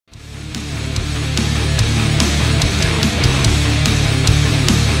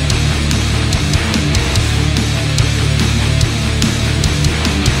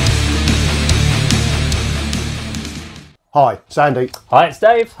Hi, Sandy. Hi, it's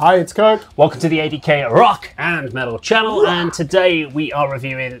Dave. Hi, it's Kirk. Welcome to the ADK Rock and Metal channel, and today we are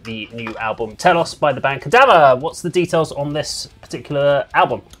reviewing the new album Telos by the band Kodama. What's the details on this particular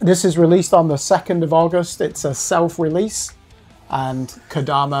album? This is released on the 2nd of August. It's a self-release, and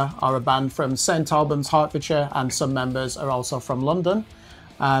Kodama are a band from St Albans, Hertfordshire, and some members are also from London.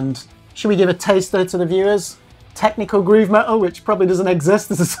 And should we give a taster to the viewers? Technical groove metal, which probably doesn't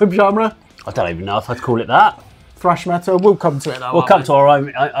exist as a subgenre. I don't even know if I'd call it that. Thrash metal, we'll come to it though. We'll come to our own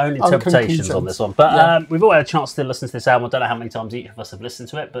interpretations on this one. But we've all had a chance to listen to this album. I don't know how many times each of us have listened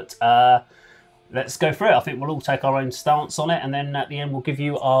to it, but let's go through it. I think we'll all take our own stance on it, and then at the end we'll give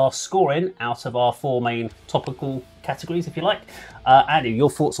you our scoring out of our 4 main topical categories, if you like. Andy,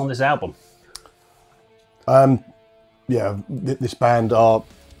 your thoughts on this album? Yeah, this band are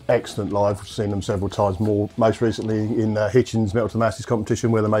excellent live. I've seen them several times, most recently in Hitchin's Metal to the Masses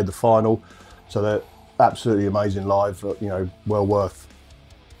competition where they made the final. So they're absolutely amazing live, you know, well worth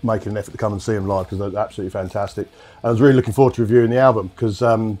making an effort to come and see them live because they're absolutely fantastic. I was really looking forward to reviewing the album because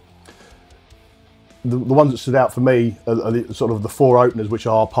the ones that stood out for me are sort of the 4 openers which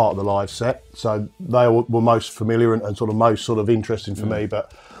are part of the live set. So they were most familiar and sort of most sort of interesting for me.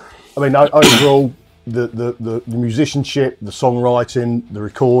 But I mean, overall, the musicianship, the songwriting, the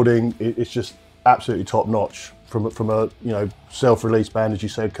recording, it's just absolutely top notch from a you know, self-released band, as you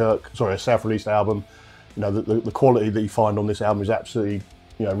said, Kirk. Sorry, a self-released album. You know, the quality that you find on this album is absolutely,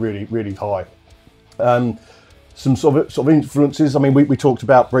 you know, really high. Some sort of influences. I mean, we talked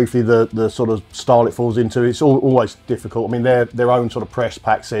about briefly the sort of style it falls into. It's always difficult. I mean, their own sort of press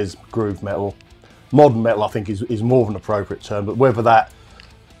pack says groove metal. Modern metal, I think, is more of an appropriate term. But whether that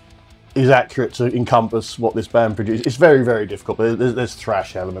is accurate to encompass what this band produces, it's very difficult. But there's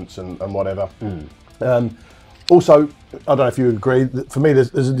thrash elements and whatever. Also, I don't know if you agree, for me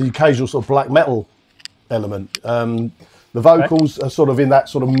there's the occasional sort of black metal element. The vocals are sort of in that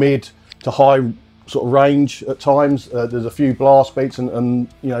sort of mid to high sort of range at times. There's a few blast beats and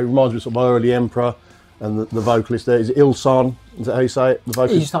you know, it reminds me of sort of early Emperor, and the vocalist there is Ilson, is that how you say it? The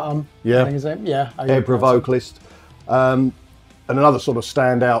vocalist? Yeah. Yeah. Emperor vocalist. And another sort of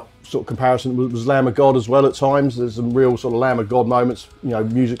standout sort of comparison was Lamb of God as well at times. There's some real sort of Lamb of God moments, you know,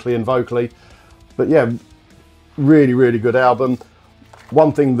 musically and vocally. But yeah, really good album.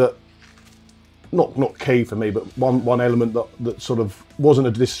 One thing that not key for me, but one element that sort of wasn't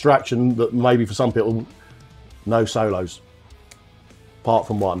a distraction, that maybe for some people, no solos apart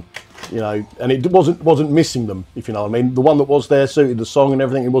from one, you know, and it wasn't missing them, if you know what I mean. The one that was there suited the song and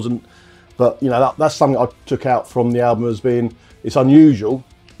everything. It wasn't, but you know, that's something I took out from the album as being, it's unusual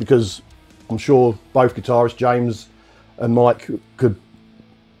because I'm sure both guitarists, James and Mike, could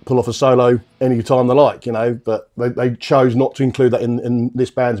pull off a solo any time they like, you know, but they chose not to include that in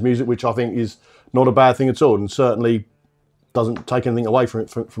this band's music, which I think is not a bad thing at all, and certainly doesn't take anything away from it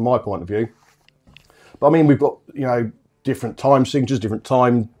from my point of view. But I mean, we've got, you know, different time signatures, different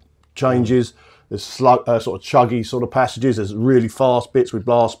time changes. There's sort of chuggy sort of passages. There's really fast bits with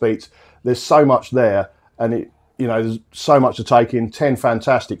blast beats. There's so much there, and it, you know, there's so much to take in. 10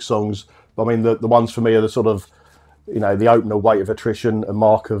 fantastic songs. But I mean, the ones for me are the sort of, you know, the opener, Weight of Attrition, and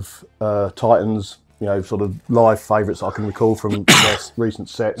Mark of Titans, you know, sort of live favourites I can recall from their recent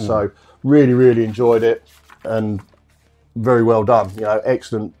set. So really enjoyed it, and very well done. You know,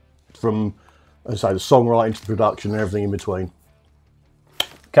 excellent from, as I say, the songwriting to the production and everything in between.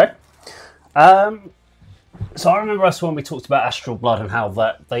 Okay. So I remember us when we talked about Astral Blood and how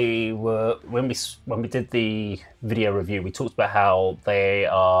that they were, when we did the video review, we talked about how they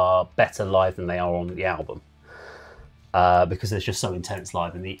are better live than they are on the album. Because they're just so intense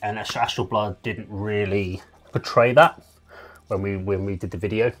live, and Astral Blood didn't really portray that when we did the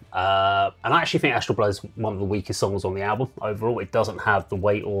video. And I actually think Astral Blood is one of the weakest songs on the album overall. It doesn't have the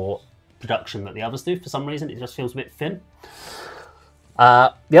weight or production that the others do for some reason. It just feels a bit thin.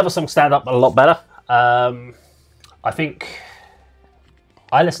 The other songs stand up a lot better. I think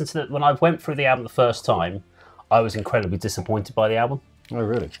I listened to it when I went through the album the first time. I was incredibly disappointed by the album. Oh,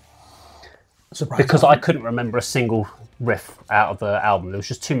 really? Because I couldn't remember a single riff out of the album. There was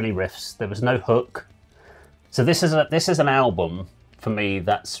just too many riffs. There was no hook. So this is an album for me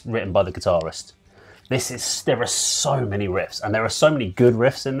that's written by the guitarist. There are so many riffs, and there are so many good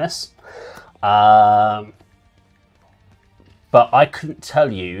riffs in this. But I couldn't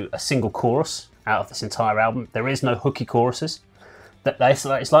tell you a single chorus out of this entire album. There is no hooky choruses. It's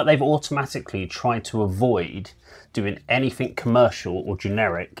like they've automatically tried to avoid doing anything commercial or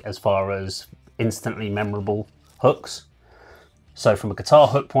generic as far as instantly memorable hooks. So from a guitar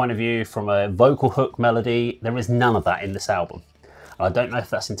hook point of view, from a vocal hook melody, there is none of that in this album. I don't know if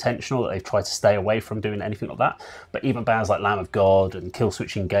that's intentional, that they've tried to stay away from doing anything like that. But even bands like Lamb of God and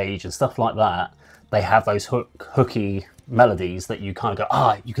Killswitch Engage and stuff like that, they have those hooky melodies that you kind of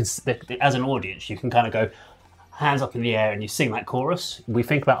go, you can, as an audience, you can kind of go, hands up in the air and you sing that chorus. We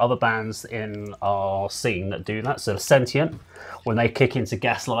think about other bands in our scene that do that. So Sentient, when they kick into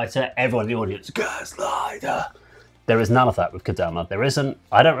Gaslighter, everyone in the audience, Gaslighter. There is none of that with Kodama. There isn't.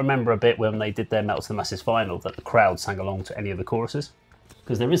 I don't remember a bit when they did their Metal to the Masses final that the crowd sang along to any of the choruses,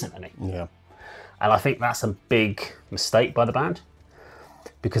 because there isn't any. Yeah. And I think that's a big mistake by the band,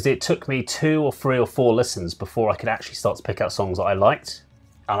 because it took me 2 or 3 or 4 listens before I could actually start to pick out songs that I liked,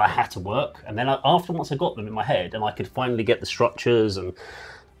 and I had to work. And then once I got them in my head and I could finally get the structures and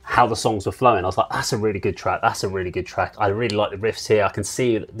how the songs were flowing, I was like, that's a really good track, that's a really good track. I really like the riffs here. I can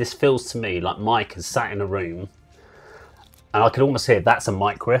see, this feels to me like Mike has sat in a room and I could almost hear that's a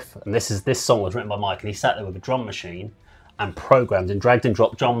Mike riff. And this song was written by Mike, and he sat there with a drum machine and programmed and dragged and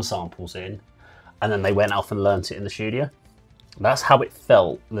dropped drum samples in, and then they went off and learnt it in the studio. That's how it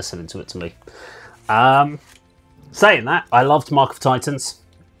felt listening to it to me. Saying that, I loved Mark of Titans.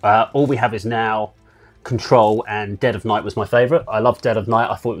 All We Have Is Now, Control, and Dead of Night was my favourite. I loved Dead of Night.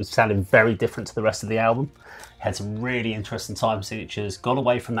 I thought it was sounding very different to the rest of the album. It had some really interesting time signatures, got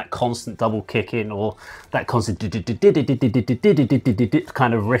away from that constant double kick in or that constant kind of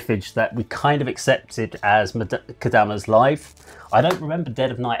riffage that we kind of accepted as Kodama's live. I don't remember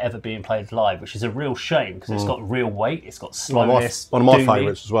Dead of Night ever being played live, which is a real shame because it's got real weight, it's got slowness. One of my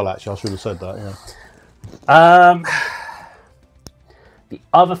favourites as well, actually. I should have said that, yeah. The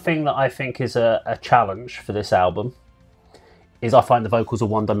other thing that I think is a challenge for this album is I find the vocals are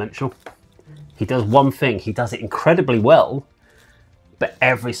one-dimensional. He does one thing, he does it incredibly well, but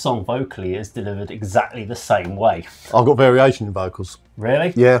every song vocally is delivered exactly the same way. I've got variation in vocals.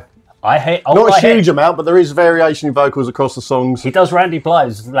 Really? Yeah. Not a huge amount, but there is variation in vocals across the songs. He does Randy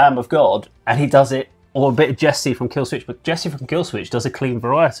Blythe's Lamb of God, and he does it, or a bit of Jesse from Killswitch, but Jesse from Killswitch does a clean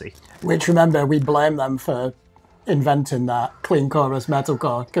variety. Which, remember, we blame them for inventing that clean chorus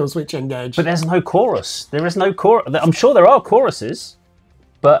metalcore, Killswitch Engage. But there's no chorus. There is no chorus. I'm sure there are choruses,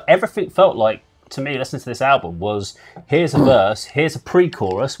 but everything felt like, to me, listening to this album, was here's a verse, here's a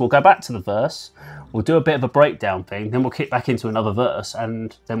pre-chorus, we'll go back to the verse, we'll do a bit of a breakdown thing, then we'll kick back into another verse,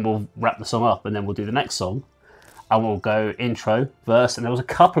 and then we'll wrap the song up, and then we'll do the next song, and we'll go intro, verse, and there was a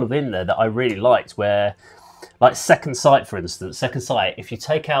couple of in there that I really liked, where, like Second Sight, for instance, Second Sight, if you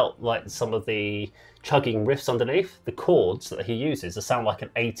take out like some of the chugging riffs underneath, the chords that he uses sound like an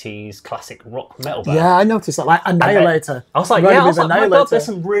 80s classic rock metal band. Yeah, I noticed that, like Annihilator. I was like, my God, there's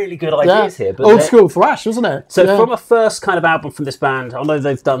some really good ideas here. But old school thrash, wasn't it? So from a first kind of album from this band, I know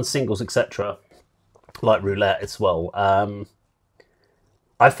they've done singles, etc., like Roulette as well.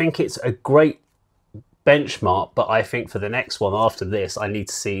 I think it's a great benchmark, but I think for the next one after this, I need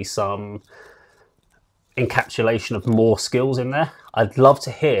to see some encapsulation of more skills in there. I'd love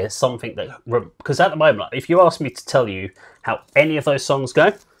to hear something that, because at the moment, if you ask me to tell you how any of those songs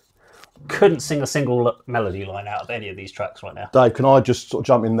go, couldn't sing a single melody line out of any of these tracks right now. Dave, can I just sort of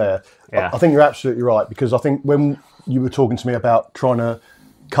jump in there? Yeah. I think you're absolutely right, because I think when you were talking to me about trying to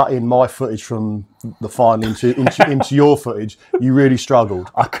cut in my footage from the final into your footage, you really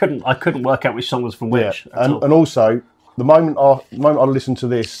struggled. I couldn't work out which song was from which. Yeah. And also, the moment I listened to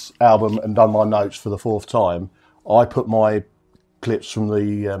this album and done my notes for the 4th time, I put my clips from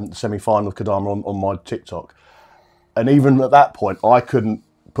the semi-final of Kodama on my TikTok, and even at that point, I couldn't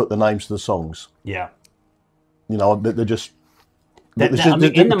put the names to the songs. Yeah, you know, they're just. I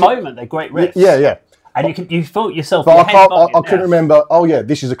mean, in the moment, they're great riffs. Yeah. And you thought yourself. But I couldn't remember. Oh yeah,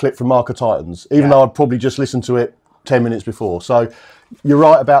 this is a clip from Mark of Titans, even though I'd probably just listened to it 10 minutes before. So you're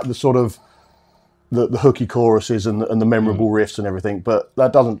right about the sort of the hooky choruses and the memorable riffs and everything, but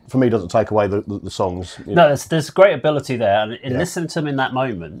that doesn't take away the songs. No, there's great ability there, and listening to them in that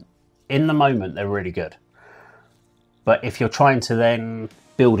moment, they're really good. But if you're trying to then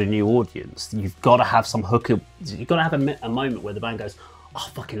build a new audience, you've got to have some hooker. You've got to have a moment where the band goes, "Oh, I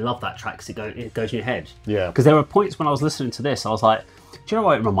fucking love that track," because it goes in your head. Yeah. Because there were points when I was listening to this, I was like, do you know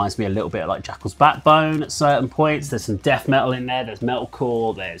what? It reminds me a little bit of like Jackal's Backbone at certain points. There's some death metal in there. There's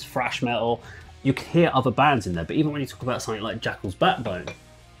metalcore. There's thrash metal. You can hear other bands in there, but even when you talk about something like Jackal's Backbone,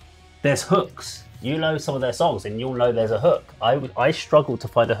 there's hooks. You know some of their songs, and you'll know there's a hook. I struggled to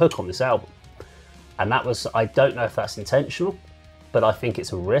find a hook on this album, and I don't know if that's intentional, but I think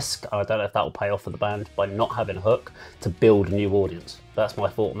it's a risk. I don't know if that will pay off for the band by not having a hook to build a new audience. That's my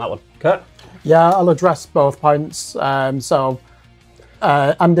thought on that one. Kirk? Yeah, I'll address both points. So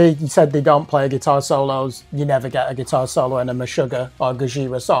Andy, you said they don't play guitar solos. You never get a guitar solo in a Meshuggah or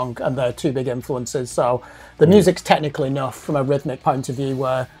Gojira song, and they're two big influences. So the music's technical enough from a rhythmic point of view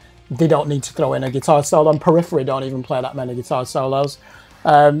where they don't need to throw in a guitar solo. And Periphery don't even play that many guitar solos.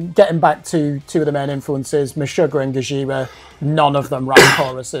 Getting back to two of the main influences, Meshuggah and Gojira, none of them write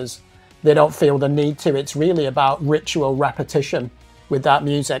choruses. They don't feel the need to. It's really about ritual repetition with that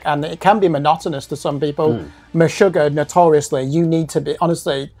music, and it can be monotonous to some people. Meshuggah, notoriously, you need to be,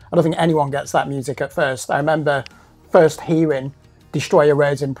 honestly, I don't think anyone gets that music at first. I remember first hearing Destroy,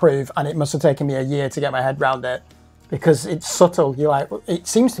 Erase, Improve, and it must have taken me a year to get my head around it, because it's subtle. You're like, it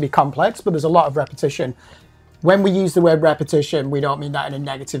seems to be complex, but there's a lot of repetition. When we use the word repetition, we don't mean that in a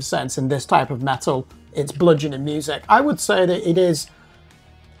negative sense. In this type of metal, it's bludgeoning music. I would say that it is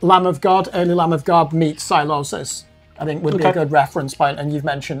Lamb of God, early Lamb of God meets Sylosis, I think would be a good reference point, and you've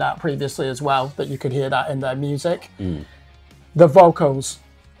mentioned that previously as well, that you could hear that in their music. The vocals,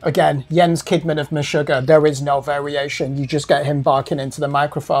 again, Jens Kidman of Meshuggah, there is no variation. You just get him barking into the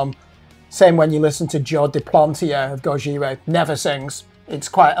microphone. Same when you listen to Joe Duplantier of Gojira, never sings. It's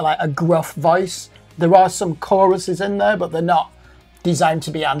quite like a gruff voice. There are some choruses in there, but they're not designed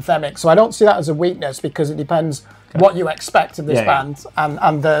to be anthemic. So I don't see that as a weakness, because it depends what you expect of this band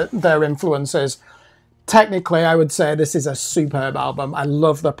and their influences. Technically, I would say this is a superb album. I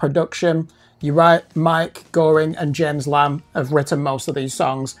love the production. You're right, Mike Goring and James Lamb have written most of these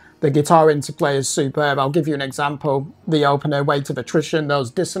songs. The guitar interplay is superb. I'll give you an example. The opener, Weight of Attrition,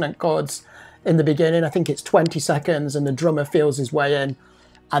 those dissonant chords in the beginning, I think it's 20 seconds, and the drummer feels his way in,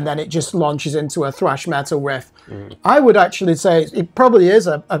 and then it just launches into a thrash metal riff. I would actually say it probably is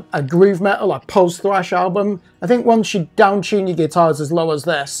a groove metal, a post-thrash album. I think once you down-tune your guitars as low as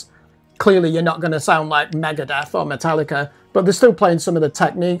this, clearly you're not going to sound like Megadeth or Metallica, but they're still playing some of the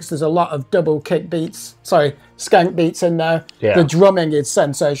techniques. There's a lot of double kick beats, skank beats in there. The drumming is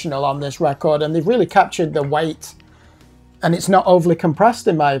sensational on this record, and they've really captured the weight, and it's not overly compressed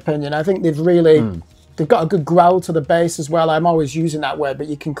in my opinion. I think they've really... They've got a good growl to the bass as well. I'm always using that word, but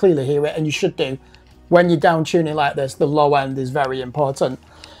you can clearly hear it, and you should do. When you're down tuning like this, the low end is very important.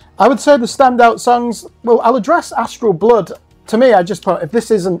 I would say the standout songs, well, I'll address Astral Blood. To me, I just put, if this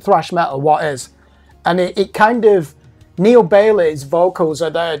isn't thrash metal, what is? And it kind of, Neil Bailey's vocals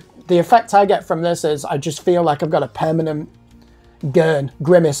are there. The effect I get from this is I just feel like I've got a permanent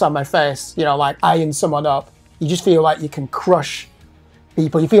grimace on my face, you know, like eyeing someone up. You just feel like you can crush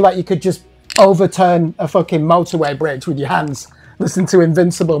people. You feel like you could just overturn a fucking motorway bridge with your hands. Listen to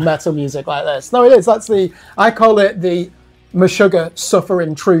invincible metal music like this. No, it is. I call it the Meshuggah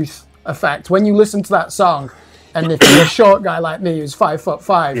suffering truth effect. When you listen to that song, and if you're a short guy like me who's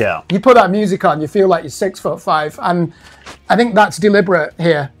 5'5", you put that music on, you feel like you're 6'5", and I think that's deliberate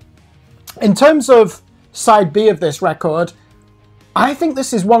here. In terms of side B of this record, I think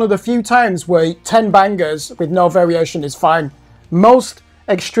this is one of the few times where 10 bangers with no variation is fine. Most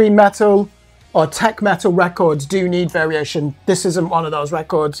extreme metal or tech metal records do need variation. This isn't one of those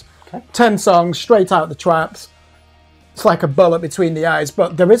records. 10 songs straight out the traps. It's like a bullet between the eyes,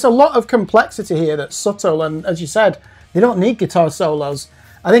 but there is a lot of complexity here that's subtle, and as you said, they don't need guitar solos.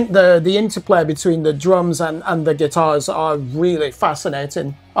 I think the interplay between the drums and the guitars are really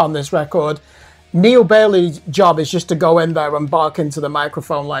fascinating on this record. Neil Bailey's job is just to go in there and bark into the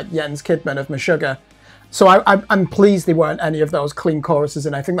microphone like Jens Kidman of Meshuggah. So I'm pleased there weren't any of those clean choruses,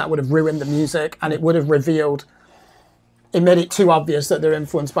 and I think that would have ruined the music, and it would have revealed, it made it too obvious that they're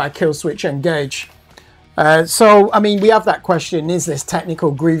influenced by Killswitch Engage. So, I mean, we have that question, is this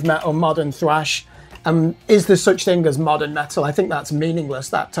technical groove metal, modern thrash? Is there such thing as modern metal? I think that's meaningless,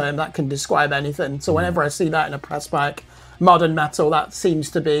 that term. That can describe anything. So whenever I see that in a press pack, modern metal, that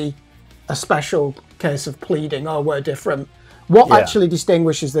seems to be a special case of pleading, oh, we're different. What actually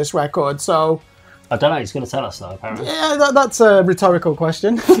distinguishes this record? So... I don't know, he's going to tell us though, apparently. Yeah, that's a rhetorical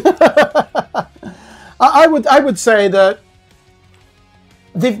question. I would say that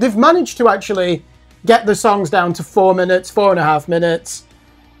they've managed to actually get the songs down to 4 minutes, 4.5 minutes.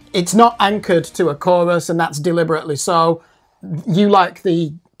 It's not anchored to a chorus, and that's deliberately so. You like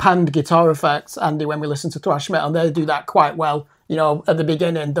the panned guitar effects, Andy, when we listen to thrash metal, and they do that quite well. You know, at the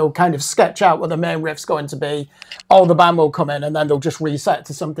beginning, they'll kind of sketch out what the main riff's going to be. All the band will come in, and then they'll just reset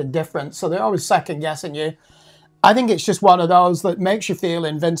to something different. So they're always second-guessing you. I think it's just one of those that makes you feel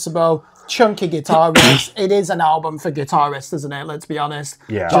invincible. Chunky guitar riffs. It is an album for guitarists, isn't it? Let's be honest.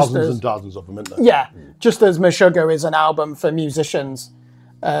 Yeah, dozens and dozens of them, isn't there? Yeah, just as Meshuggah is an album for musicians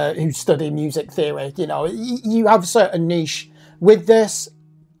who study music theory. You know, you have a certain niche. With this,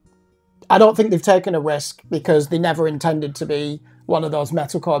 I don't think they've taken a risk, because they never intended to be one of those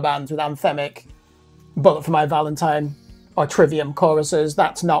metalcore bands with anthemic Bullet for My Valentine or trivium choruses.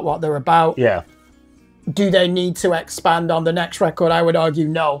 That's not what they're about. Yeah. Do they need to expand on the next record? I would argue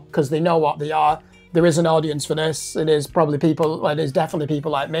no, because they know what they are. There is an audience for this. It is probably people, well, it is definitely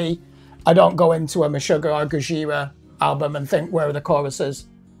people like me. I don't go into a Meshuggah or Gojira album and think, where are the choruses?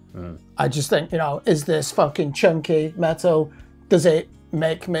 I just think, you know, is this fucking chunky metal? Does it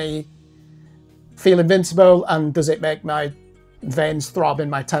make me feel invincible? And does it make my veins throb in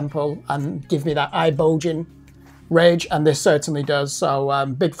my temple and give me that eye bulging rage? And this certainly does. So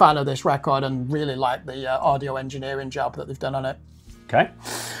big fan of this record and really like the audio engineering job that they've done on it. Okay.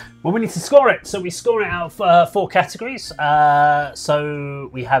 Well, we need to score it. So we score it out of 4 categories. So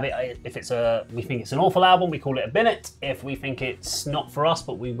we have it, if we think it's an awful album, we call it a Binnett. If we think it's not for us,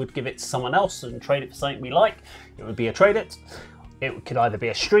 but we would give it to someone else and trade it for something we like, it would be a trade it. It could either be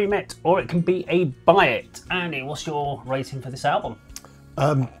a stream it or it can be a buy it. Andy, what's your rating for this album?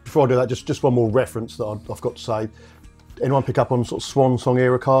 Before I do that, just one more reference that I've got to say. Anyone pick up on sort of Swan Song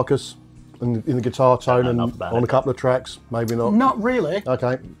era Carcass in the guitar tone and on a couple of tracks? Maybe not. Not really.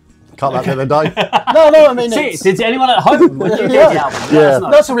 Okay. Cut that the other day. No, I mean, it's... Did anyone at home when you get the album? Yeah.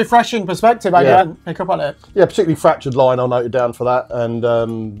 That's a refreshing perspective. I didn't pick up on it. Yeah, particularly Fractured Line I noted down for that, and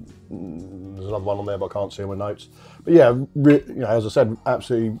there's another one on there, but I can't see my notes. But yeah, you know, as I said,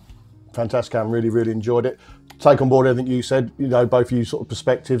 absolutely fantastic album. Really enjoyed it. Take on board everything you said. You know, both of you sort of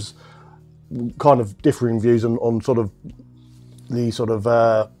perspectives, kind of differing views on sort of the sort of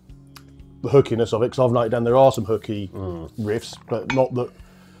the hookiness of it. Because I've noted down there are some hooky riffs, but not that.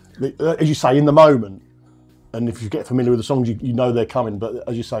 As you say, in the moment, and if you get familiar with the songs, you know they're coming. But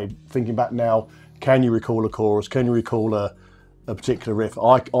as you say, thinking back now, can you recall a chorus? Can you recall a particular riff?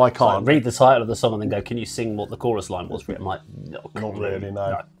 I can't. Like, read the title of the song and then go, can you sing what the chorus line was for it? I'm like, no, not really,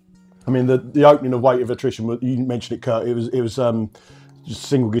 no. I mean, the opening of Weight of Attrition, you mentioned it, Kirk, it was just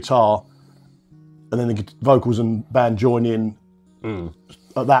single guitar, and then the vocals and band join in.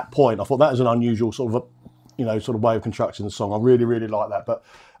 At that point, I thought that was an unusual sort of sort of way of constructing the song. I really like that. But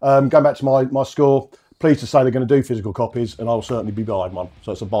going back to my score, pleased to say they're going to do physical copies, and I'll certainly be buying one.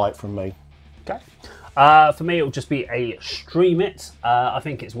 So it's a buy it from me. Okay. For me, it'll just be a stream it. I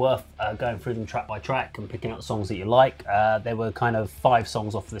think it's worth going through them track by track and picking out the songs that you like. There were kind of 5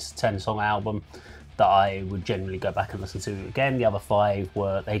 songs off this 10-song album that I would generally go back and listen to again. The other 5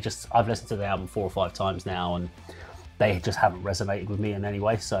 were, I've listened to the album 4 or 5 times now, and they just haven't resonated with me in any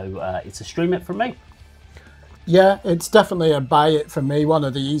way. So it's a stream it from me. Yeah, it's definitely a buy it for me. One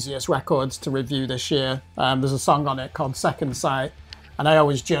of the easiest records to review this year. There's a song on it called Second Sight, and I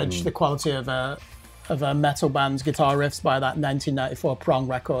always judge the quality of a metal band's guitar riffs by that 1994 Prong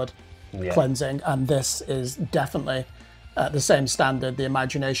record, Cleansing, and this is definitely the same standard, the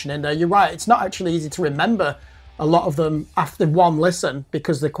imagination in there. You're right, it's not actually easy to remember a lot of them after one listen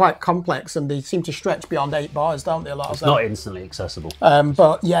because they're quite complex and they seem to stretch beyond 8 bars, don't they, a lot of them? It's not instantly accessible.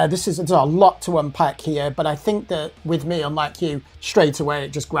 But yeah, there's a lot to unpack here, but I think that with me, unlike you, straight away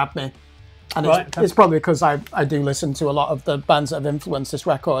it just grabbed me. And it's probably because I do listen to a lot of the bands that have influenced this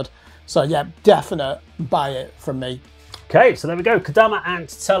record. So yeah, definite buy it from me. Okay, so there we go, Kodama and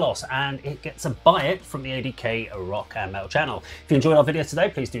Telos, and it gets a buy it from the ADK Rock and Metal channel. If you enjoyed our video today,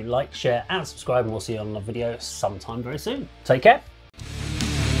 please do like, share and subscribe, and we'll see you on another video sometime very soon. Take care.